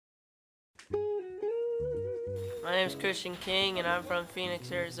My name is Christian King, and I'm from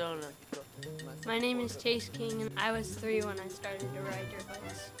Phoenix, Arizona. My name is Chase King, and I was 3 when I started to ride dirt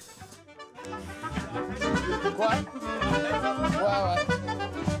bikes. What? Wow.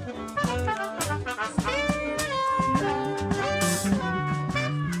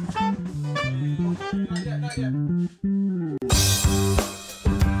 Not yet.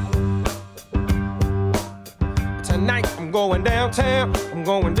 Tonight I'm going downtown, I'm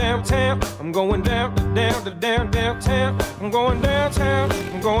going downtown, I'm going downtown, I'm going downtown, I'm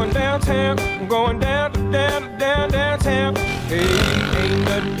going downtown, I'm going downtown. Hey, ain't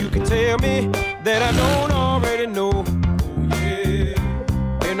nothing you can tell me that I don't already know. Oh yeah,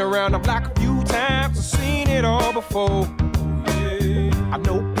 been around the block a few times, I've seen it all before. Yeah, I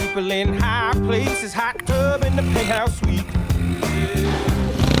know people in high places, hot tub in the penthouse suite. Yeah.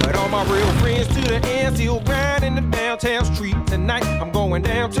 But all my real friends to the end still grinding the downtown street. Tonight I'm going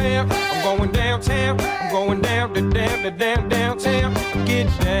downtown, I'm going downtown, I'm going downtown. Get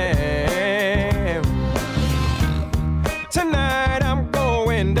down. Tonight I'm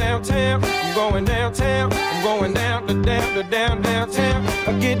going downtown, I'm going downtown, I'm going downtown.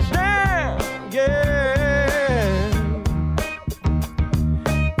 Get down, yeah.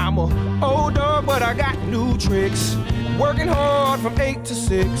 I'm a old dog, but I got new tricks. Working hard from 8 to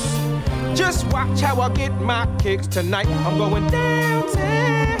 6. Just watch how I get my kicks. Tonight I'm going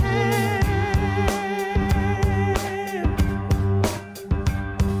downtown.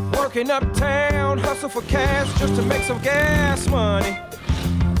 Working uptown, hustle for cash just to make some gas money.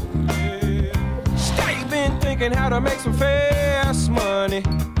 Yeah. Stay been thinking how to make some fast money.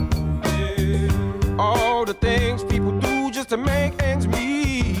 Yeah. All the things people do just to make ends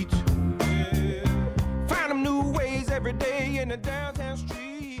meet. Every day in the downtown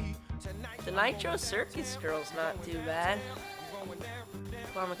street. The Nitro Circus girl's not too bad.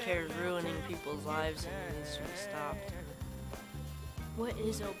 Obamacare is ruining people's lives and it needs to be stopped. What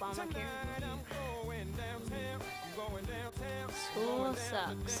is Obamacare? School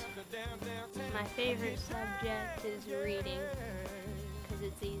sucks. My favorite subject is reading, because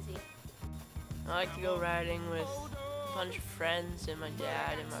it's easy. I like to go riding with a bunch of friends and my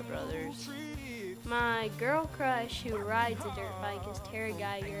dad and my brothers. My girl crush who rides a dirt bike is Tara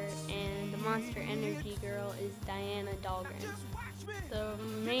Geiger, and the Monster Energy girl is Diana Dahlgren. The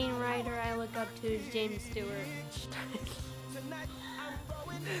main rider I look up to is James Stewart.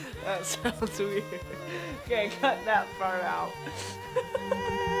 That sounds weird. Okay, cut that part out.